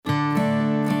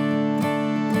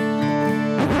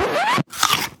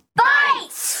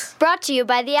Brought to you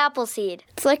by the Appleseed.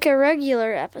 It's like a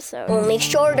regular episode. Only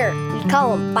shorter. We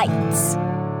call them bites.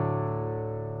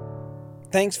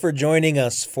 Thanks for joining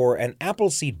us for an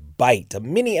Appleseed Bite, a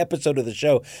mini episode of the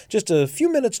show, just a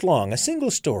few minutes long, a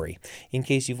single story, in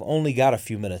case you've only got a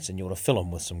few minutes and you want to fill them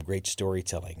with some great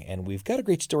storytelling. And we've got a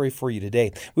great story for you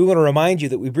today. We want to remind you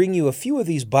that we bring you a few of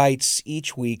these bites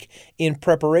each week in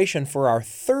preparation for our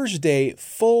Thursday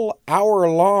full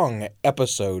hour-long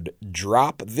episode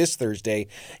drop this Thursday.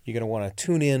 You're going to want to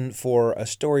tune in for a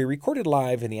story recorded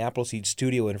live in the Appleseed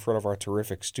studio in front of our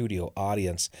terrific studio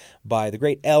audience by the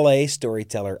great L.A.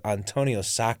 storyteller Antonio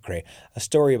Sacre, a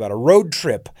story about a road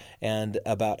trip and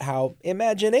about how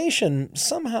imagination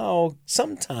somehow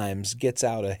sometimes gets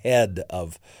out ahead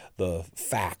of the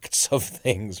facts of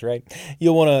things, right?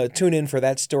 You'll want to tune in for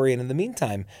that story. And in the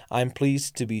meantime, I'm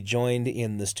pleased to be joined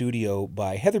in the studio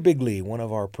by Heather Bigley, one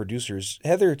of our producers.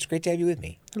 Heather, it's great to have you with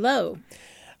me. Hello.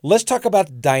 Let's talk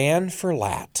about Diane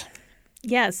Ferlatte.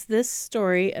 Yes, this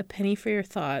story, A Penny for Your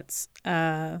Thoughts,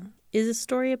 is a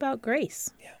story about grace.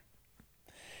 Yeah.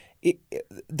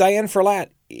 Diane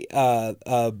Ferlatte,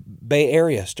 a Bay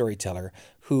Area storyteller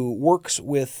who works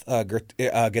with a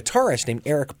guitarist named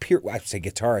Eric Pearson. I say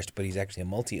guitarist, but he's actually a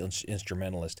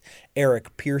multi-instrumentalist,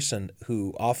 Eric Pearson,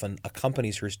 who often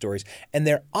accompanies her stories. And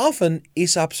they're often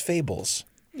Aesop's fables.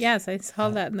 Yes, I saw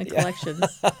that in the collections.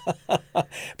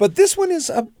 But this one is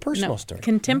a personal story.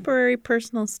 Contemporary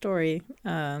personal story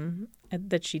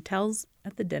that she tells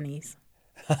at the Denny's.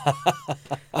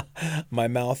 My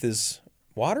mouth is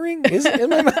watering? Is it in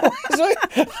my mouth?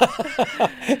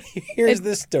 Here's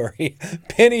the story.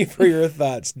 Penny for Your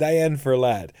Thoughts. Diane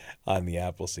Ferlatte on the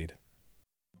Appleseed.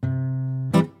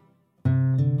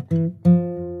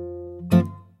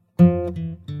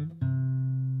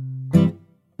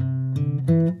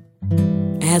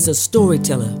 As a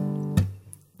storyteller,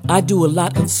 I do a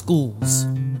lot of schools.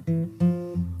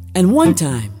 And one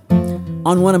time,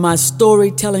 on one of my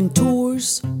storytelling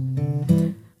tours,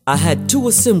 I had 2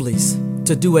 assemblies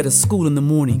to do at a school in the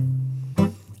morning,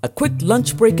 a quick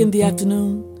lunch break in the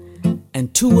afternoon,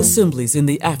 and 2 assemblies in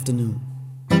the afternoon.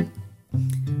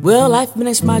 Well, I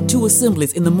finished my 2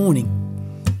 assemblies in the morning,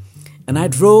 and I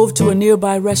drove to a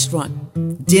nearby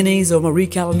restaurant, Denny's or Marie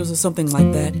Callender's or something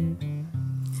like that,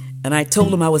 and I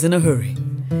told them I was in a hurry.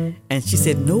 And she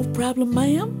said, "No problem,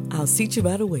 ma'am. I'll seat you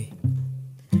right away."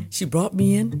 She brought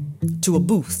me in to a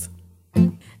booth,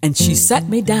 and she sat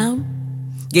me down,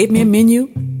 gave me a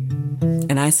menu,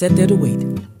 and I sat there to wait.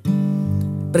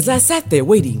 But as I sat there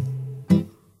waiting,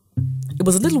 it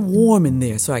was a little warm in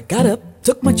there, so I got up,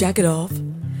 took my jacket off,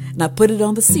 and I put it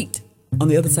on the seat on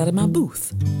the other side of my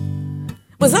booth.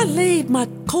 But as I laid my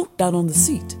coat down on the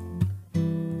seat,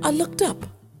 I looked up.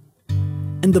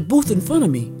 In the booth in front of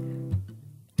me,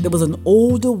 there was an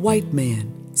older white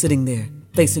man sitting there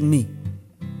facing me.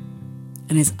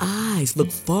 And his eyes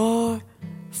looked far,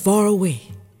 far away.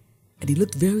 And he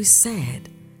looked very sad,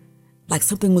 like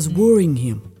something was worrying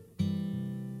him.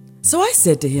 So I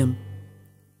said to him,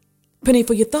 "Penny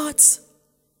for your thoughts."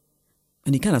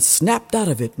 And he kind of snapped out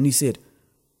of it and he said,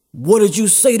 "What did you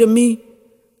say to me?"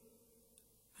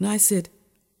 And I said,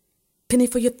 "Penny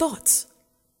for your thoughts."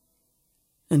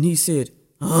 And he said,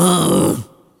 "Ugh."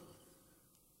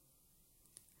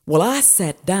 Well, I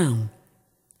sat down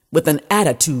with an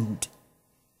attitude.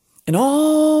 And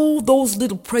all those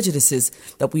little prejudices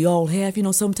that we all have,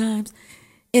 sometimes,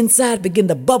 inside began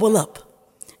to bubble up.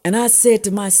 And I said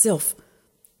to myself,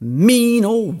 "Mean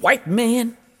old white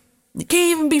man. You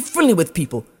can't even be friendly with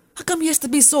people. How come he has to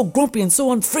be so grumpy and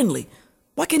so unfriendly?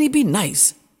 Why can't he be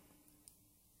nice?"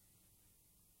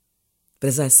 But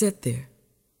as I sat there,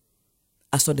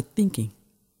 I started thinking.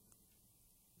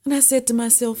 And I said to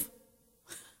myself,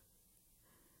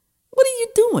 "What are you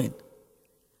doing?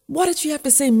 Why did you have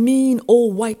to say mean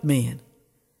old white man?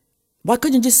 Why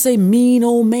couldn't you just say mean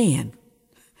old man?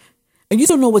 And you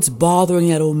don't know what's bothering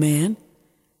that old man.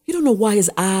 You don't know why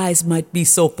his eyes might be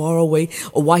so far away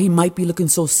or why he might be looking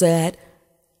so sad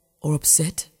or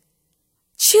upset.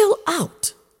 Chill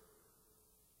out."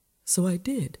 So I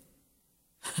did.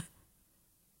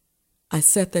 I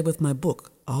sat there with my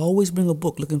book. I always bring a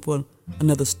book looking for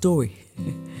another story.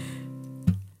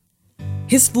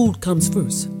 His food comes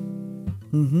first.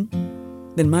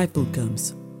 Then my food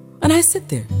comes. And I sit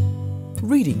there,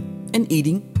 reading and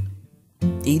eating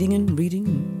and reading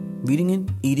and reading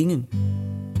and eating. And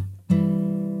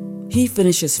he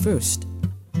finishes first.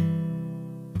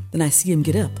 Then I see him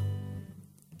get up.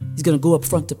 He's going to go up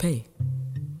front to pay.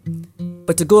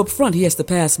 But to go up front, he has to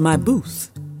pass my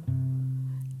booth.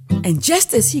 And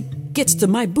just as he gets to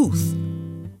my booth,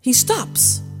 he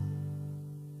stops.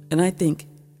 And I think,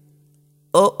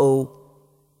 uh-oh,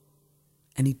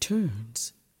 and he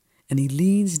turns and he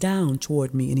leans down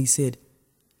toward me and he said,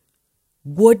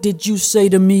 "What did you say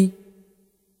to me?"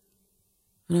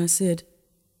 And I said,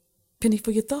 "Penny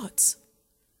for your thoughts."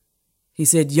 He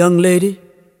said, "Young lady,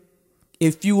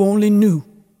 if you only knew,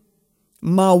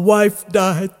 my wife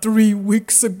died 3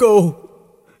 weeks ago,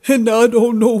 and I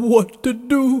don't know what to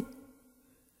do."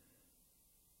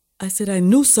 I said I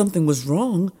knew something was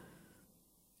wrong,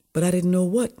 but I didn't know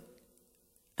what,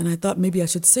 and I thought maybe I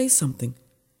should say something.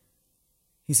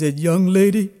 He said, "Young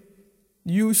lady,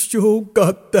 you sure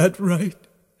got that right.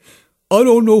 I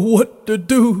don't know what to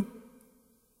do.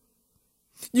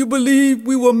 You believe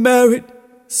we were married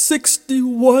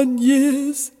 61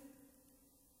 years?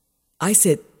 I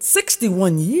said,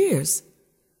 61 years?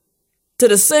 To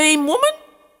the same woman?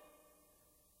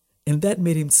 And that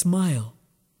made him smile.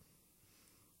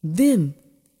 Then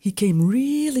he came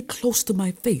really close to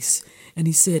my face and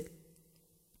he said,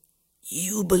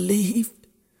 "You believe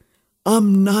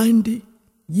I'm 90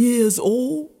 years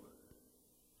old?"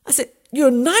 I said,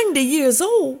 "You're 90 years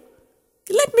old?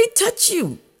 Let me touch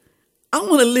you. I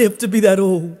want to live to be that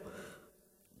old."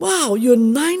 "Wow, you're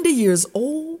 90 years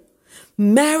old,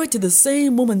 married to the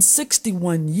same woman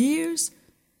 61 years?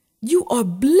 You are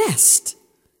blessed.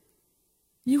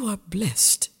 You are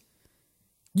blessed.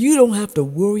 You don't have to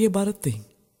worry about a thing,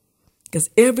 because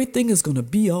everything is going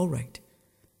to be all right.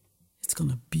 It's going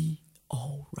to be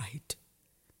all right."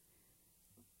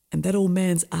 And that old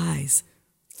man's eyes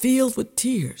filled with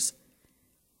tears,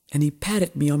 and he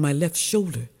patted me on my left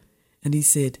shoulder, and he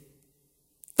said,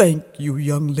 "Thank you,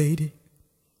 young lady.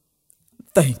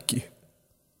 Thank you."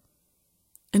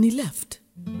 And he left.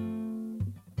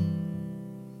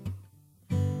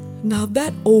 Now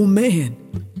that old man,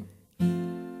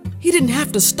 he didn't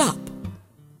have to stop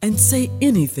and say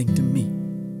anything to me,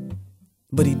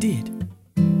 but he did.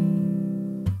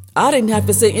 I didn't have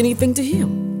to say anything to him,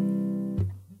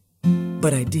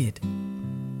 but I did.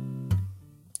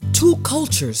 Two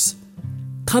cultures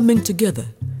coming together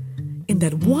in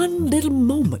that one little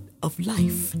moment of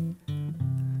life.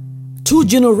 Two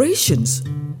generations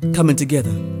coming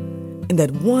together in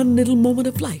that one little moment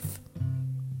of life.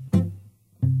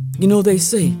 You know, they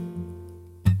say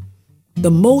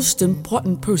the most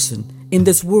important person in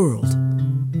this world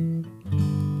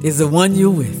is the one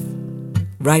you're with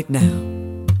right now.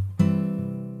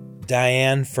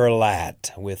 Diane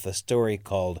Ferlatte with a story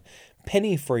called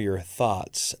Penny for Your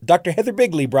Thoughts. Dr. Heather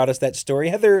Bigley brought us that story.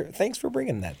 Heather, thanks for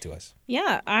bringing that to us.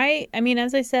 Yeah, I mean,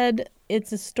 as I said,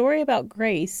 it's a story about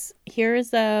grace. Here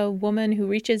is a woman who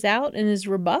reaches out and is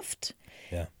rebuffed.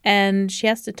 Yeah. And she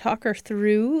has to talk her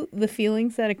through the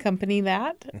feelings that accompany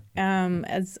that,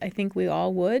 as I think we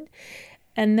all would.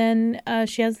 And then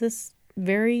she has this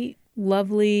very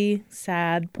lovely,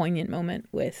 sad, poignant moment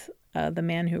with the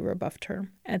man who rebuffed her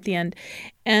at the end.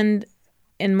 And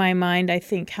in my mind, I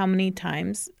think, how many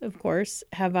times, of course,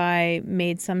 have I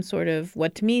made some sort of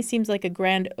what to me seems like a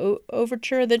grand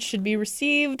overture that should be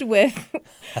received with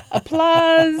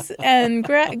applause and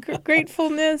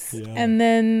gratefulness, and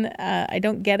then I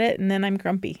don't get it, and then I'm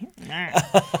grumpy.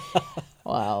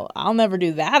 Well, I'll never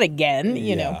do that again,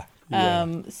 you know.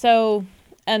 So,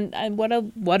 and what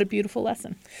a beautiful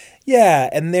lesson. Yeah,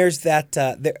 and there's that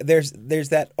there's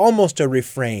that almost a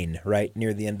refrain right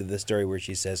near the end of the story where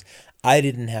she says, "I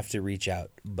didn't have to reach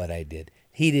out, but I did.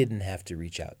 He didn't have to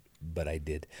reach out, but I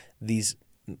did." These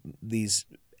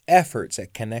efforts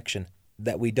at connection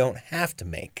that we don't have to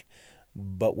make,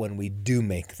 but when we do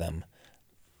make them,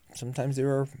 sometimes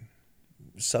there are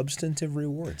substantive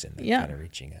rewards in that kind of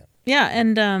reaching out. Yeah,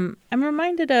 and I'm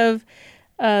reminded of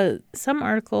some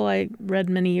article I read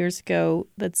many years ago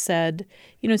that said,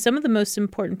 you know, some of the most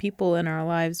important people in our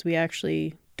lives we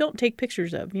actually don't take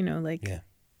pictures of, you know, like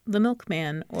the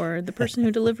milkman or the person who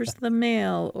delivers the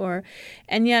mail,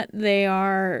 and yet they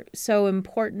are so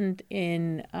important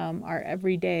in our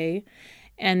everyday,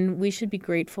 and we should be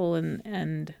grateful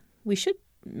and we should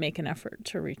make an effort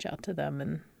to reach out to them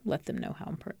and let them know how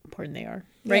important they are.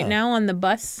 Yeah. Right now on the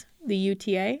bus, the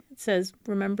UTA, it says,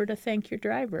 "Remember to thank your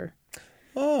driver."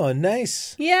 Oh,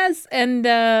 nice. Yes, and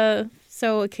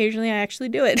so occasionally I actually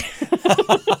do it.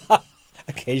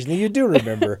 Occasionally you do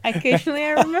remember. Occasionally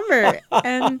I remember.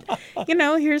 And, you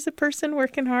know, here's a person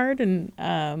working hard and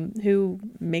who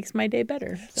makes my day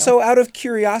better. So out of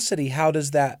curiosity, how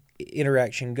does that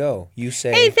interaction go? You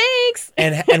say, "Hey, thanks."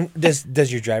 And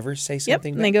does your driver say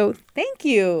something? Yep, and they go, "Thank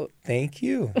you." Thank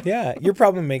you. Yeah, you're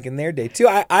probably making their day too.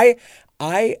 I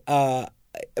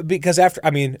because after,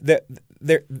 I mean,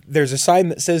 there's a sign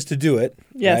that says to do it.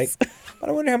 Yes. Right? But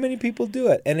I wonder how many people do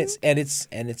it, and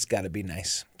it's got to be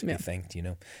nice to be thanked.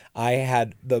 I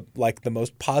had the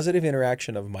most positive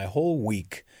interaction of my whole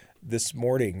week this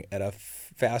morning at a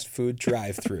fast food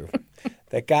drive-through.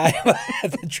 That guy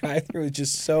at the drive-through was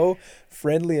just so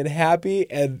friendly and happy,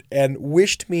 and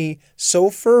wished me so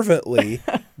fervently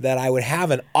that I would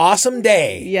have an awesome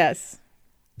day. Yes.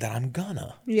 That I'm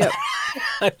gonna. Yep.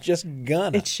 I'm just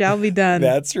gonna. It shall be done.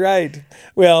 That's right.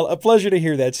 Well, a pleasure to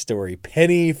hear that story.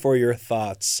 Penny for Your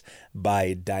Thoughts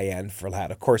by Diane Ferlatte.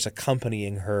 Of course,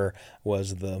 accompanying her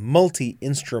was the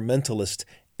multi-instrumentalist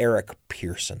Eric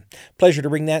Pearson. Pleasure to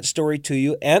bring that story to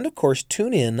you. And, of course,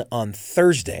 tune in on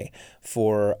Thursday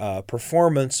for a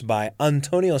performance by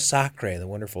Antonio Sacre, the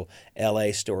wonderful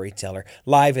L.A. storyteller.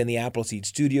 Live in the Appleseed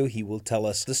studio, he will tell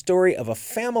us the story of a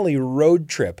family road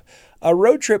trip. A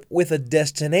road trip with a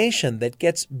destination that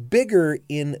gets bigger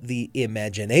in the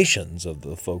imaginations of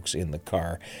the folks in the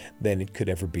car than it could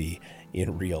ever be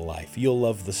in real life. You'll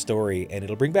love the story, and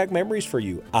it'll bring back memories for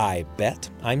you, I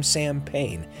bet. I'm Sam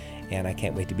Payne, and I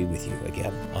can't wait to be with you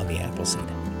again on the Appleseed.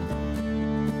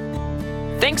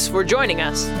 Thanks for joining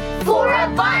us For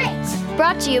a Bite!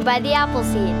 Brought to you by the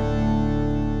Appleseed.